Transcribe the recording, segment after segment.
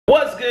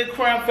good,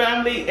 Crown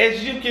family?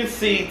 As you can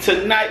see,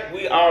 tonight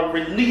we are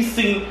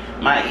releasing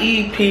my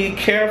EP,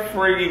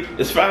 Carefree.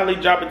 It's finally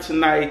dropping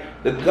tonight.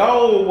 The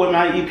goal with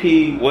my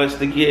EP was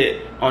to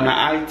get on the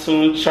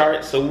iTunes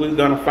chart, so we're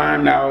gonna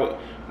find out,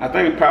 I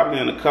think probably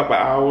in a couple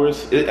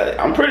hours.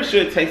 I'm pretty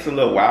sure it takes a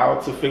little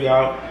while to figure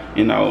out,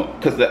 you know,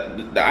 because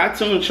the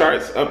iTunes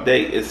charts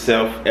update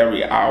itself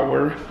every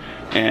hour,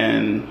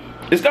 and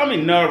it's gonna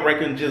be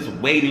nerve-wracking just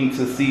waiting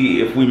to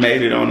see if we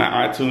made it on the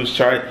iTunes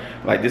chart.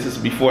 Like, this is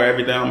before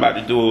everything. I'm about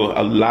to do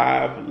a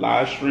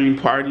live stream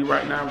party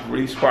right now,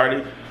 release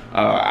party.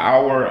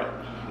 Hour.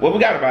 Well, we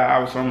got about an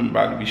hour, so I'm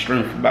about to be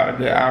streaming for about a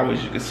good hour.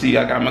 As you can see,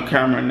 I got my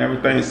camera and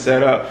everything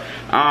set up.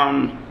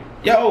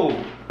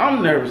 Yo,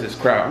 I'm nervous as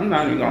crap. I'm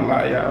not even gonna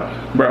lie,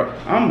 y'all. Bro,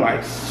 I'm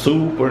like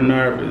super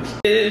nervous.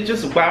 It's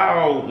just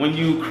wow when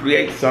you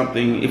create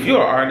something. If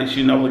you're an artist,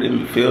 you know what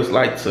it feels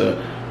like to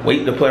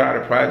wait to put out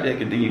a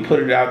project and then you put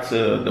it out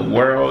to the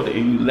world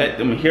and you let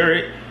them hear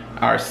it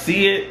or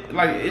see it.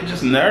 Like, it's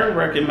just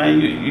nerve-wracking, man.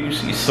 You're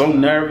so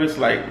nervous.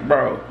 Like,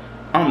 bro,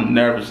 I'm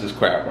nervous as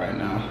crap right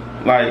now.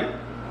 Like,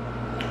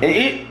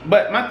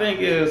 but my thing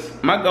is,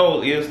 my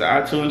goal is the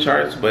iTunes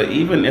charts. But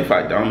even if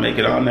I don't make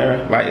it on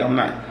there, like,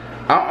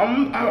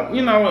 I'm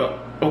you know,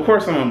 of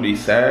course I'm gonna be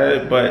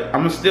sad, but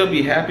I'm gonna still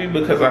be happy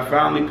because I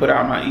finally put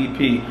out my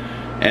EP.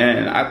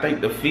 And I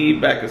think the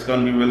feedback is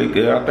going to be really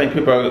good. I think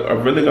people are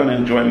really going to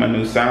enjoy my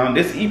new sound.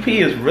 This EP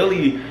is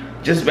really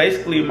just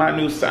basically my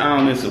new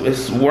sound.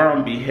 It's where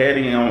I'm be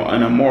heading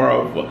on a more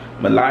of a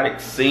melodic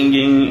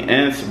singing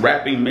and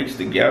rapping mixed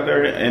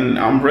together. And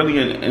I'm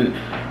really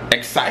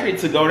excited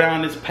to go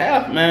down this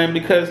path, man,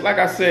 because like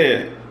I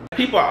said,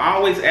 people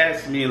always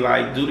ask me,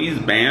 like, do these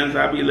bands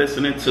I be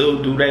listening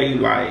to, do they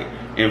like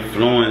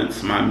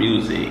influence my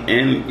music?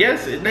 And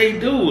yes, they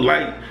do.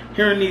 Like,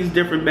 hearing these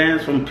different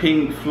bands from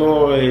Pink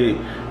Floyd,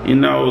 you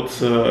know,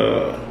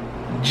 to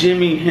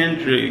Jimi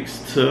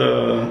Hendrix,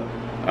 to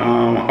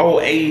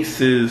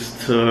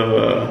Oasis,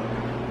 to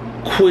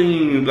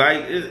Queen,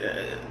 like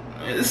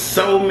it's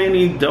so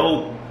many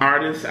dope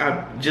artists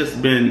I've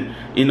just been,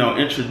 you know,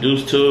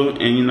 introduced to,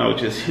 and you know,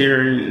 just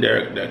hearing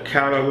their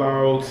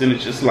catalogs, and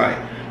it's just like,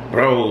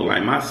 bro,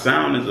 like my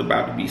sound is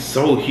about to be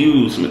so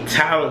huge.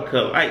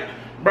 Metallica, like,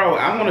 bro,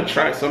 I want to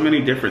try so many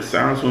different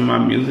sounds with my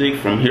music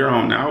from here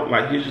on out.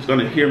 Like, you're just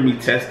gonna hear me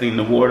testing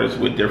the waters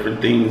with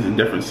different things and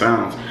different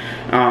sounds,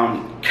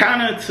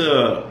 kind of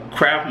to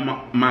craft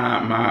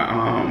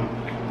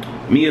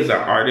me as an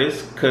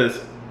artist. Cause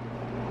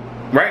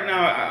right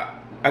now,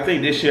 I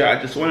think this year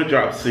I just want to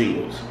drop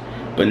singles,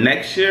 but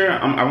next year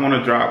I want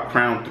to drop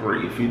Crown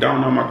 3. If you don't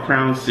know my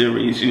Crown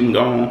series, you can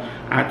go on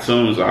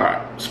iTunes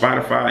or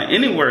Spotify,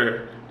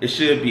 anywhere. It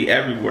should be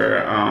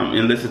everywhere,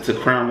 and listen to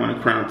Crown 1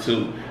 and Crown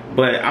 2.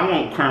 But I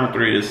want Crown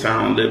 3 to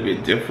sound a little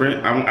bit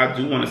different. I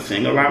do want to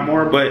sing a lot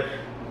more, but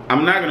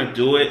I'm not going to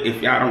do it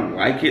if y'all don't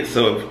like it.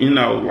 So, if, you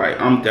know, like,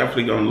 I'm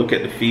definitely going to look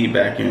at the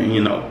feedback and,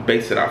 you know,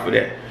 base it off of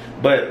that.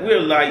 But we're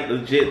like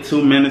legit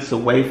 2 minutes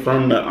away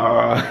from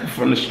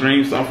the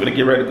stream, so I'm gonna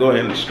get ready to go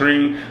ahead and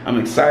stream. I'm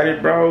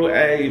excited, bro.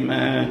 Hey,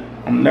 man,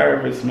 I'm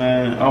nervous,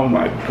 man. Oh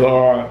my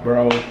God,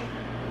 bro.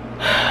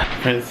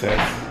 Princess.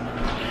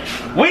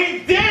 We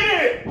did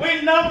it!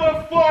 We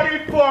number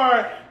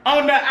 44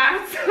 on the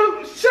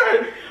iTunes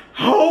chart.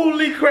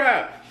 Holy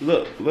crap.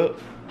 Look, look,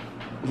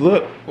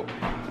 look.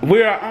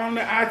 We are on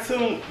the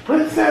iTunes.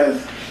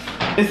 Princess.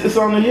 It's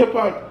on the hip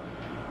hop.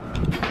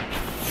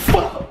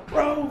 Fuck,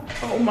 bro.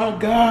 Oh my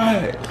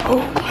God.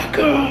 Oh my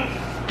God.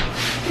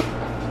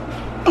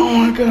 Oh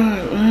my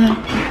God, man.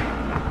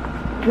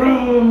 Bro.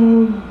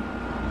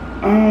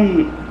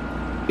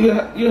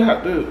 You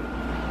have to.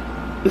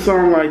 It's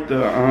on like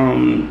the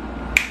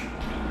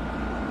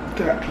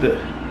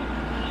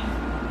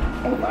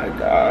oh my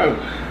God,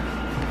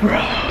 bro,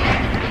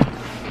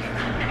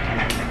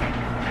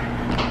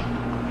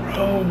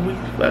 we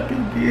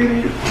fucking did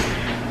it.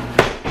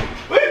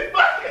 We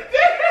fucking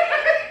did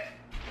it.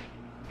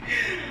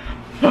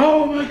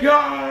 Oh my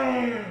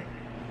God.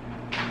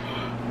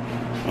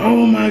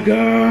 Oh my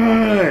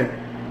God,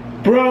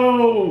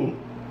 bro,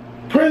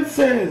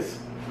 Princess.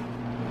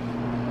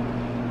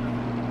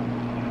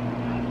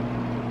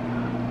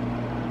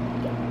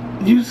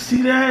 You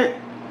see that?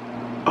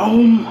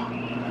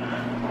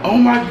 Oh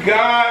my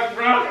God,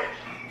 bro.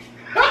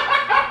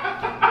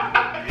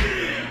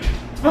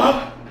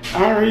 Oh, I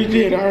already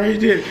did.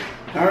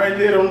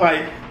 I'm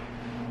like,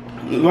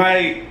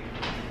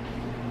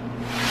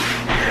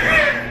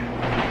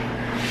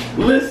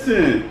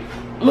 listen,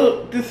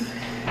 look, this is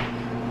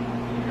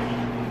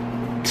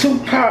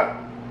Tupac,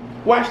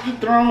 Watch the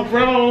Throne,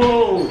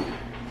 bro.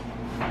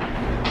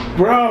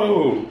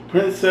 Bro,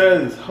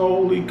 Princess,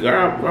 holy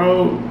God,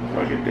 bro.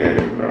 Fucking did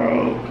it,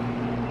 bro.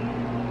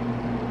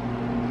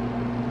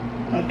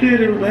 I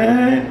did it,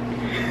 man.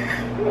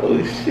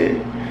 Holy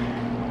shit.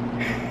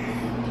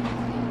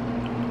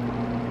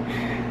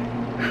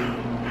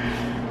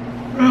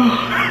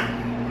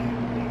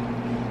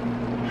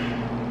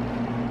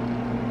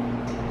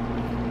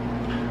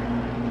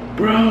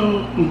 Bro.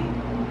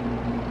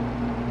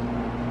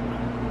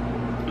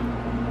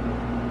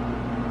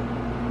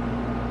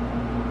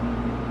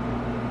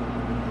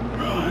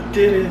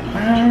 did it,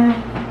 man.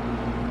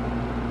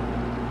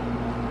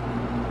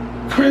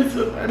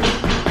 Princess.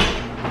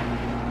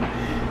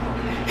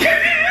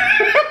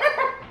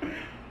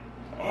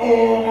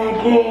 Oh my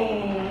god.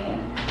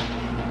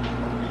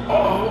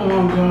 Oh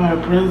my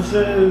god,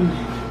 Princess.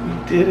 We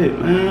did it,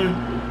 man.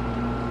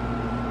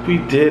 We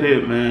did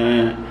it,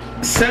 man.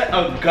 Set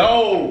a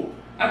goal.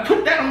 I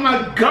put that on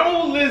my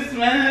goal list,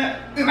 man.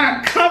 And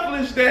I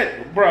accomplished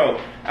that, bro.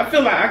 I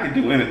feel like I could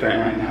do anything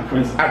right now,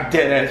 Princess. I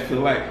dead ass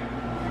feel like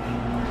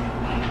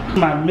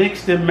my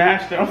mixed and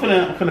master. I'm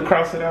finna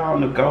cross it out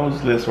on the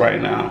goals list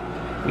right now.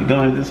 We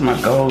doing this is my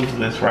goals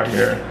list right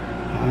here.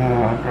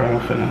 Oh, bro,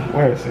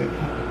 where is it?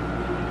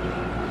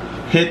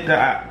 Hit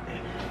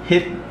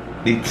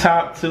the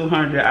top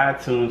 200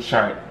 iTunes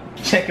chart.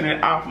 Checking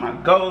it off my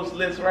goals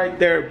list right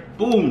there.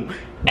 Boom.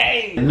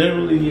 Hey,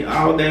 literally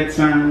all that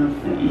time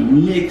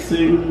from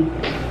mixing,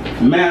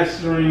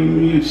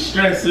 mastering,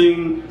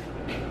 stressing.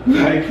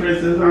 Like,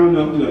 Princess, I don't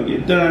know if we're gonna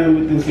get done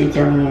with this in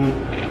time.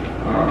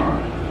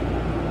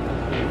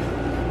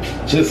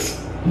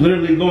 Just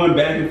literally going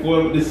back and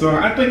forth with this song.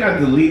 I think I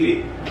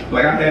deleted,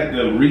 like I had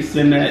to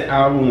resend that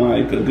album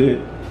like a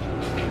good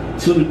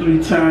 2 to 3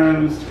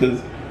 times,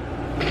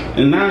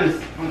 and now it's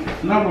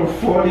number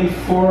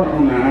 44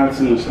 on the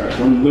iTunes chart.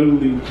 I'm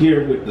literally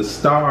here with the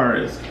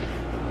stars.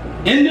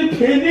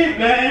 Independent,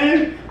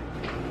 man.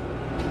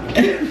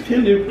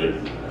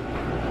 Independent,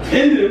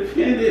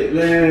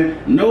 man.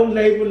 No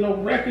label, no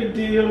record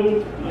deal,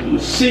 no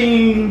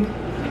machine.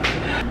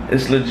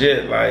 It's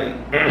legit like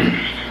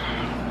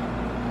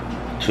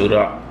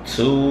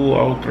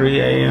 2:03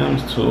 a.m.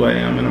 2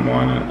 a.m. in the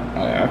morning.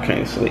 I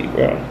can't sleep,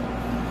 bro.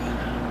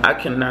 I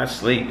cannot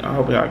sleep. I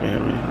hope y'all can hear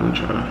me. I'm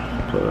trying to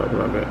put it up a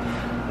little bit.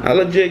 I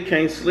legit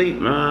can't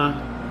sleep, man.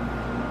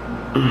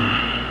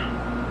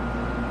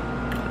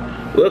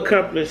 We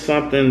accomplished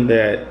something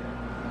that,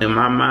 in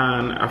my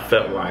mind, I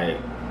felt like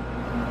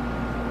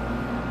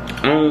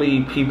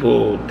only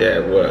people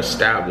that were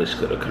established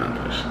could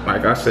accomplish.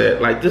 Like I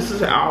said, like this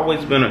has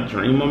always been a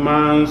dream of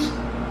mine,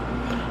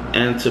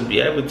 and to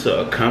be able to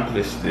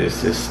accomplish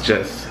this is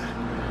just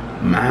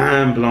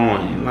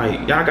mind-blowing.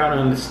 Like, y'all gotta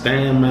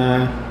understand,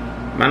 man.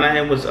 My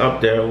name was up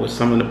there with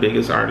some of the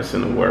biggest artists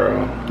in the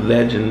world,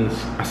 legends.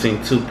 I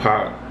seen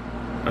Tupac,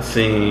 I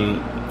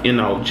seen, you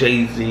know,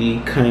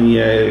 Jay-Z,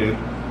 Kanye.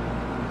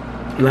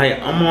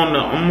 Like, I'm on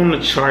the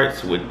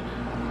charts with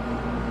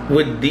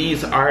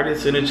these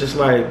artists, and it's just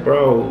like,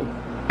 bro,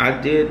 I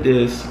did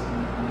this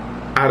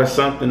out of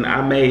something I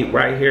made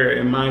right here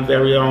in my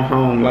very own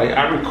home. Like,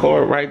 I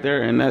record right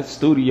there in that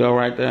studio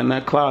right there in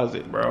that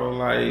closet, bro.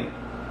 Like,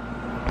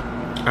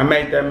 I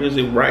made that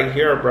music right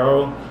here,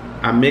 bro.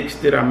 I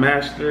mixed it, I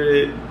mastered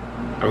it,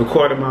 I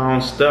recorded my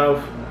own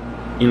stuff.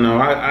 You know,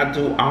 I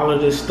do all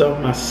of this stuff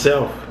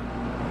myself.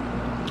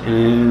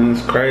 And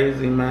it's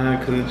crazy, man,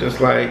 because it's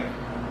just like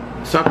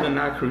something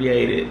I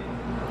created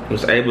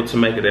was able to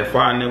make it that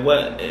far. And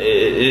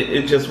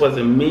it just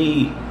wasn't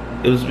me.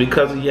 It was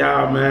because of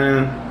y'all,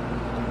 man.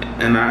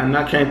 And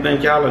I can't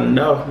thank y'all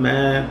enough,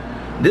 man.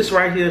 This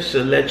right here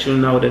should let you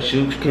know that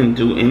you can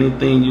do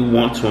anything you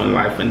want to in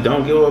life. And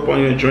don't give up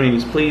on your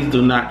dreams. Please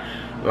do not,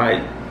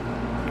 like,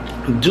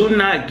 do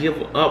not give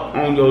up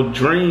on your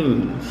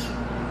dreams,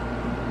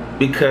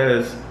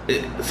 because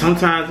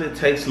sometimes it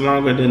takes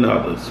longer than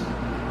others.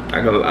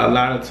 Like a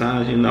lot of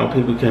times, you know,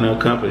 people can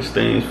accomplish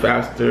things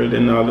faster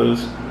than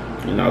others.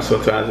 You know,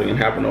 sometimes it can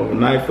happen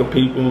overnight for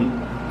people.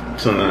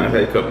 Sometimes it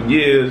takes a couple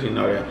years. You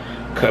know, they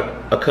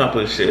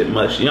accomplish it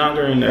much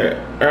younger in their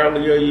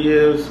earlier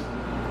years.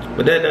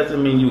 But that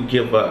doesn't mean you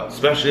give up,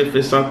 especially if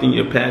it's something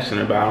you're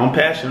passionate about. I'm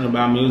passionate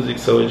about music,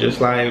 so it's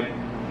just like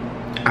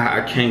I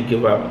can't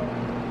give up.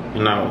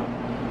 You know,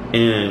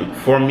 and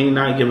for me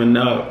not giving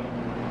up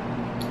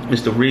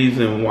is the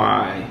reason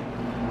why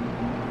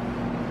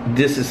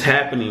this is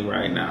happening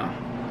right now.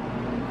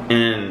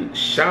 And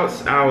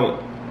shouts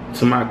out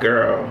to my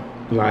girl.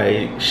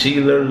 Like, she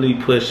literally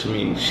pushed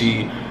me.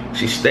 She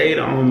stayed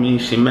on me.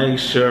 She made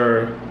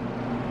sure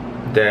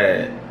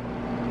that,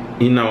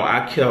 you know,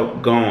 I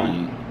kept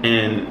going.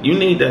 And you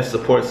need that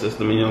support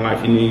system in your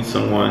life. You need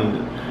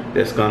someone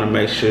that's gonna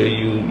make sure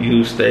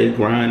you stay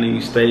grinding,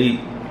 you stay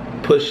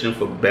pushing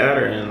for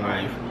better in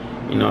life.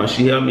 You know,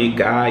 she helped me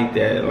guide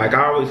that. Like,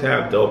 I always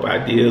have dope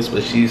ideas,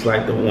 but she's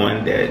like the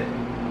one that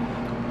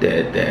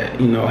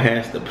you know,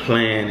 has the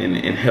plan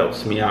and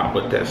helps me out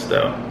with that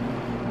stuff.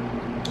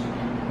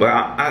 But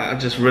I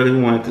just really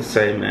wanted to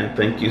say, man,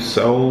 thank you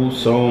so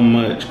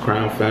much,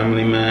 Crown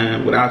family,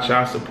 man. Without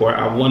y'all support,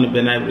 I wouldn't have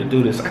been able to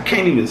do this. I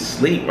can't even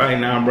sleep right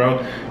now, bro.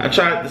 I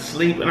tried to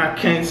sleep and I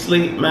can't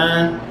sleep,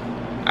 man.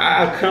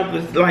 I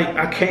accomplished, like,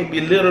 I can't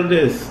belittle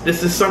this.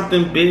 This is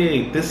something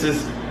big. This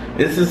is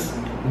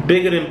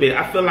bigger than big.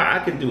 I feel like I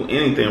could do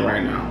anything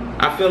right now.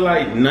 I feel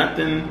like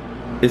nothing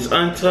is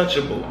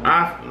untouchable.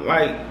 I'm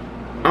like,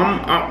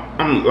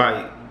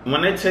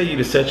 when they tell you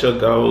to set your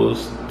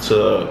goals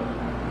to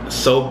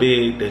so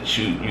big that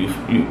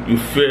you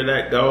fear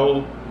that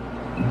goal,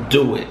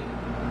 do it.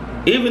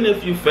 Even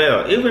if you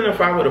fail, even if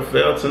I would have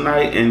failed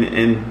tonight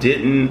and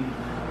didn't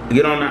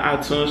get on the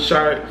iTunes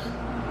charts,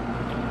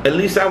 at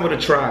least I would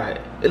have tried.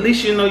 At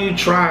least you know you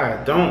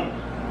tried. Don't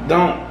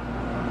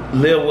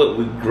live with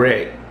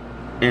regret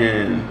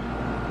and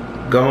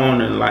go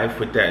on in life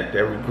with that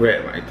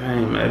regret. Like,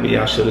 dang, maybe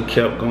I should have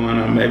kept going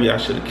on. Maybe I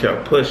should have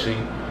kept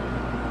pushing.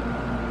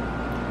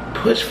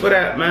 Push for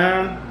that,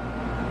 man.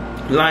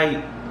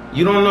 Like,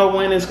 you don't know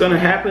when it's gonna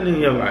happen in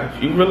your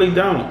life. You really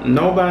don't.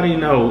 Nobody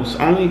knows.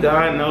 Only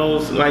God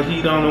knows. Like,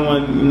 He don't know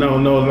one,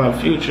 knows our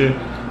future.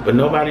 But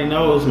nobody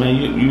knows, man.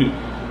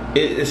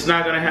 It's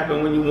not gonna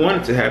happen when you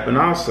want it to happen.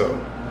 Also,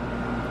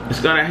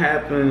 it's gonna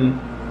happen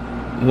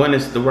when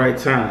it's the right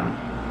time.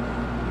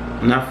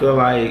 And I feel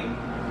like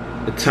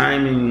the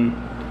timing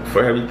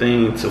for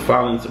everything to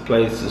fall into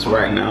place is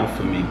right now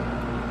for me.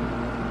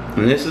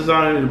 And this is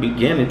only the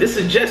beginning. This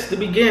is just the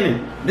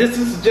beginning. This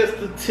is just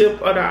the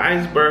tip of the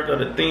iceberg of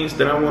the things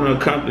that I want to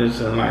accomplish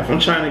in life. I'm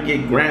trying to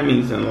get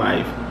Grammys in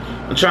life.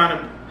 I'm trying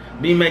to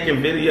be making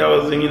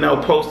videos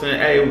and posting,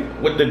 hey,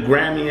 with the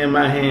Grammy in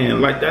my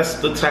hand. Like, that's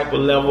the type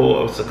of level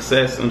of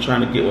success I'm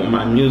trying to get with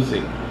my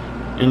music.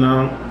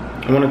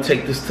 I want to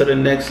take this to the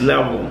next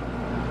level.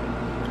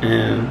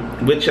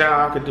 And with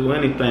y'all, I could do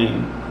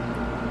anything.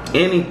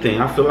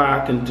 Anything. I feel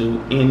like I can do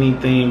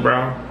anything,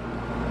 bro.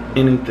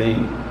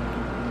 Anything.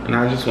 And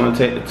I just want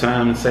to take the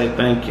time and say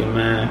thank you,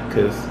 man,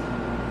 because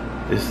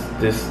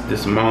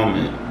this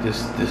moment,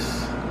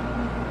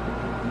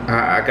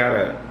 I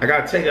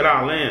gotta take it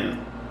all in.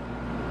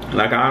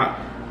 Like,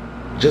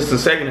 just a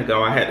second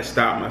ago, I had to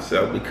stop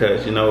myself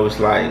because it's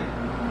like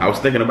I was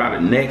thinking about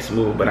the next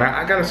move, but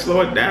I gotta slow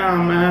it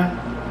down, man.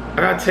 I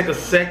gotta take a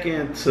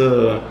second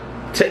to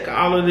take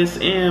all of this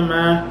in,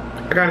 man.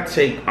 I gotta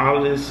take all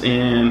of this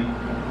in,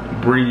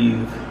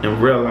 breathe,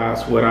 and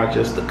realize what I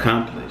just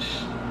accomplished.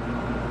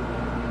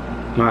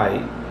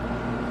 Like,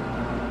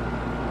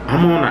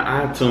 I'm on the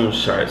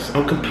iTunes charts.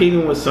 I'm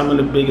competing with some of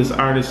the biggest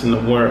artists in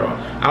the world.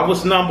 I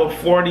was number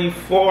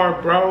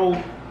 44,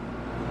 bro.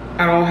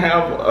 I don't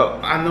have,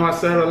 I know I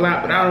said a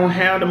lot, but I don't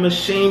have the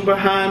machine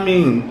behind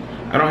me.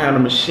 I don't have the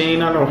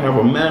machine. I don't have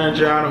a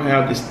manager. I don't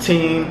have this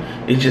team.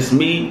 It's just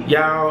me,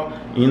 y'all,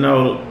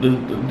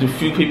 the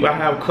few people I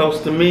have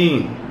close to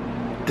me.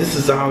 This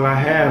is all I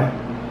have.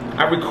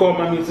 I record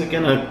my music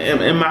in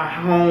my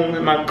home,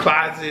 in my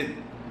closet.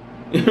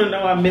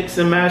 I mix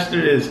and master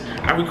this.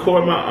 I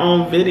record my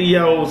own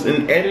videos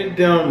and edit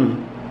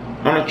them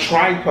on a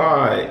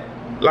tripod.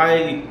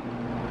 Like,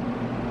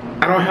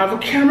 I don't have a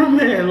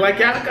cameraman. Like,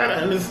 y'all gotta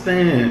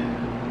understand.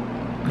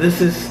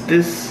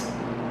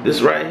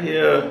 This right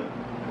here.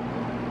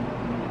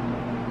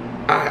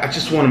 I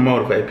just want to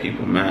motivate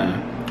people,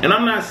 man. And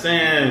I'm not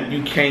saying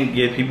you can't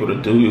get people to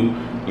do,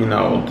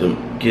 to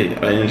get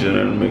an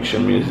engineer to mix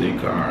your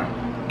music or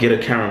get a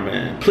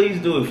cameraman. Please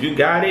do. If you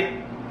got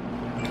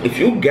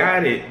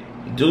it,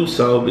 do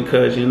so,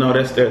 because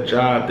that's their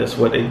job. That's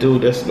what they do.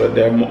 That's what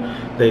they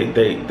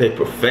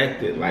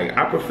perfect it. Like,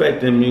 I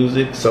perfected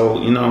music, so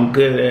I'm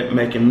good at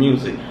making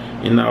music.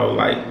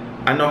 Like,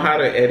 I know how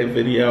to edit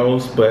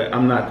videos, but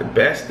I'm not the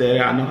best at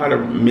it. I know how to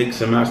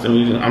mix and master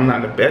music. I'm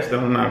not the best at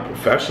it. I'm not a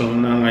professional,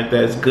 nothing like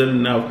that. It's good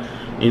enough,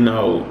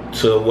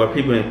 to where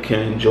people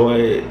can enjoy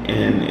it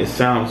and it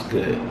sounds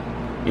good,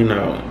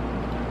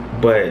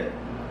 But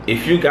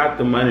if you got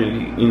the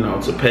money,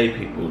 to pay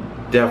people,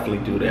 definitely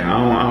do that.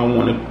 I don't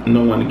want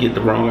no one to get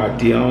the wrong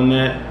idea on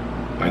that.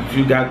 Like, if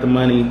you got the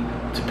money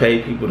to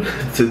pay people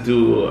to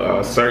do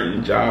a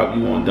certain job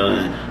you want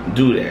done,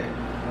 do that.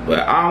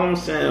 But all I'm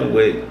saying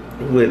with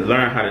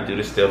learn how to do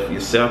this stuff for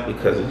yourself,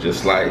 because it's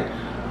just like,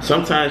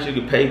 sometimes you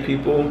can pay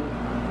people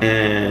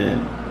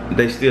and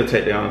they still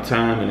take their own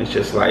time, and it's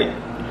just like,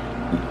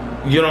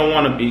 you don't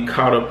want to be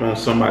caught up on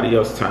somebody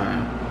else's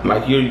time.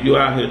 Like, you're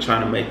out here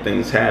trying to make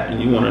things happen.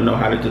 You want to know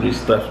how to do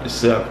this stuff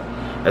yourself.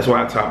 That's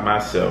why I taught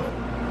myself,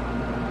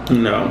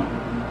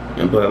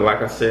 But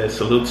like I said,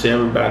 salute to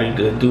everybody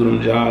that do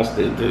them jobs,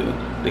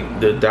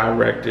 the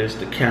directors,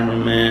 the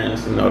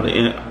cameramans,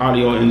 the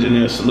audio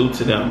engineers. Salute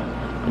to them.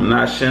 I'm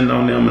not shitting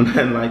on them and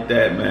nothing like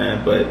that,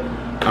 man. But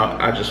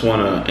I just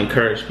want to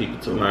encourage people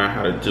to learn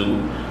how to do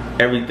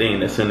everything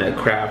that's in that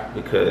craft,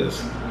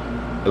 because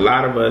a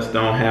lot of us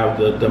don't have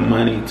the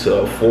money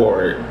to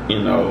afford,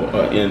 an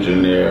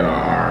engineer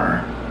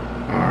or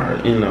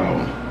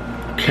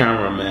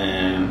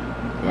cameraman.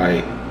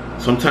 Like,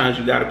 sometimes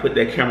you got to put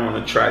that camera on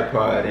a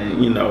tripod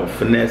and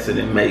finesse it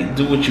and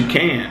do what you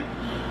can.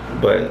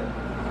 But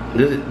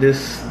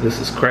this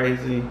is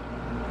crazy.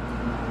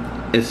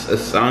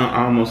 It's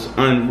almost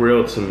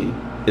unreal to me.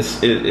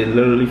 It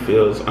literally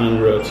feels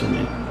unreal to me.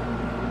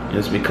 And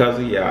it's because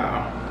of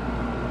y'all.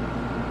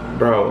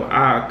 Bro,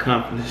 I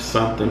accomplished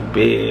something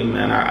big,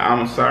 man.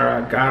 I'm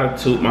sorry, I gotta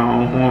toot my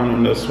own horn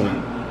on this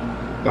one.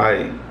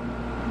 Like,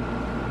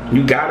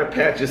 you gotta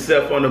pat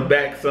yourself on the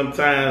back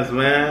sometimes,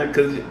 man,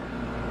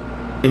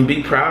 and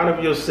be proud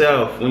of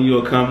yourself when you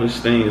accomplish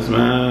things,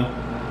 man.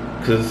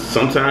 Because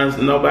sometimes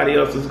nobody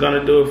else is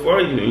gonna do it for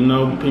you.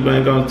 People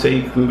ain't gonna tell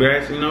you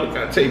congrats. You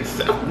gotta tell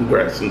yourself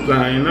congrats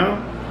sometimes,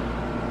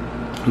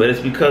 But it's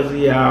because of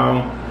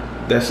y'all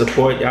that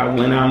support. Y'all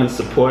went out and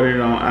supported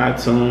it on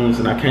iTunes,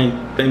 and I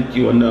can't thank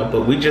you enough.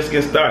 But we just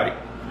get started.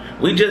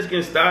 We just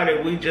get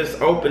started. We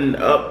just opened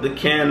up the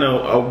can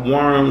of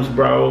worms,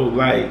 bro.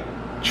 Like,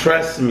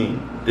 trust me,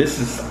 this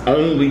is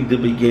only the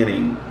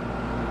beginning.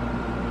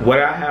 What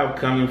I have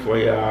coming for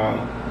y'all,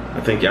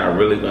 I think y'all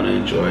really gonna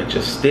enjoy.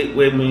 Just stick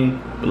with me,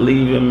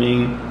 believe in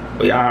me.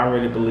 Well, y'all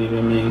already believe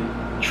in me.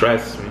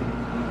 Trust me.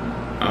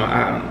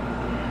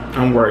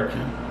 I'm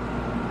working.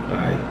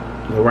 Like,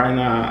 well, right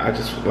now, I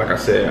just, like I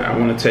said, I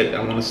want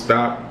to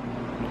stop,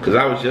 because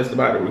I was just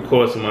about to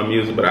record some more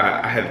music, but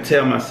I had to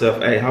tell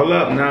myself, hey, hold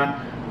up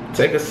now.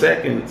 Take a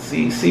second,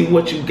 see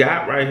what you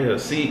got right here.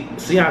 See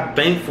how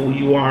thankful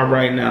you are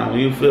right now.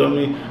 You feel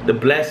me? The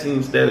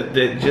blessings that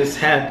just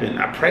happened.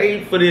 I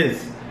prayed for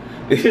this.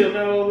 You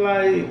know,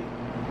 like,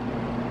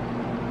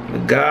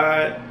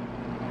 God,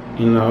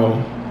 you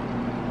know,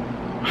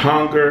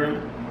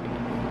 hunger,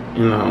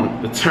 you know,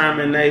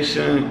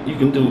 determination. You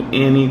can do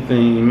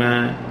anything,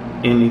 man.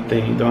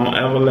 Anything. Don't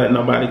ever let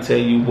nobody tell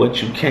you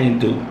what you can't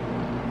do.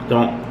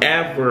 Don't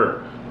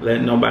ever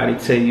let nobody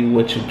tell you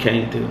what you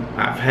can't do.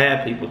 I've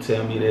had people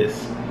tell me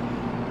this,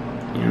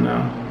 you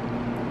know.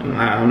 And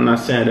I'm not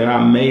saying that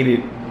I made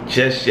it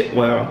just yet.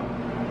 Well,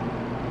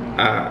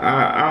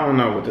 I don't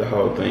know what the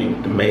whole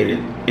thing made it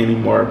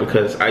anymore,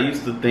 because I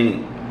used to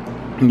think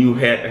you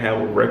had to have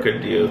a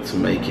record deal to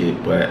make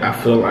it, but I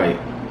feel like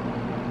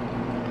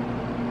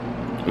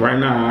right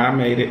now I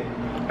made it.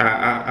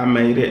 I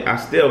made it.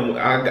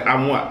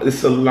 I want. It's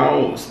still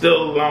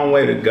a long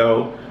way to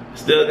go.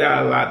 Still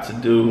got a lot to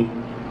do.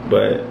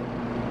 But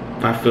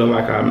I feel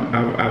like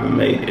I've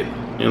made it,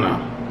 you know,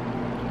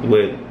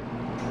 with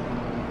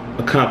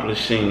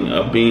accomplishing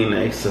being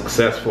a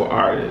successful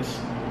artist.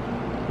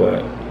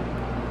 But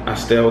I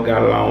still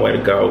got a long way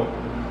to go.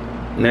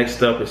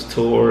 Next up is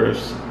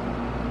tours.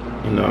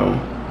 You know,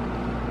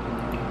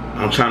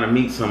 I'm trying to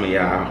meet some of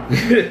y'all.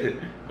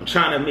 I'm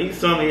trying to meet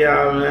some of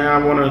y'all, man.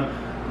 I want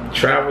to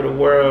travel the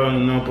world, you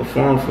know,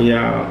 perform for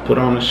y'all, put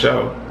on a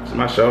show. So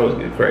my shows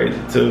get crazy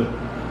too.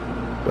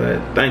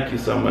 But thank you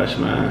so much,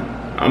 man.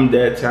 I'm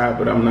dead tired,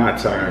 but I'm not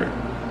tired.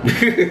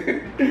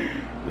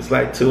 It's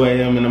like 2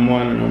 a.m. in the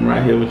morning. I'm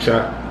right here with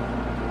y'all.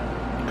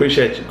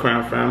 Appreciate you,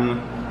 Crown family.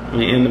 I'm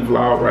gonna end the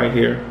vlog right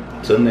here.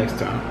 Till next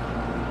time.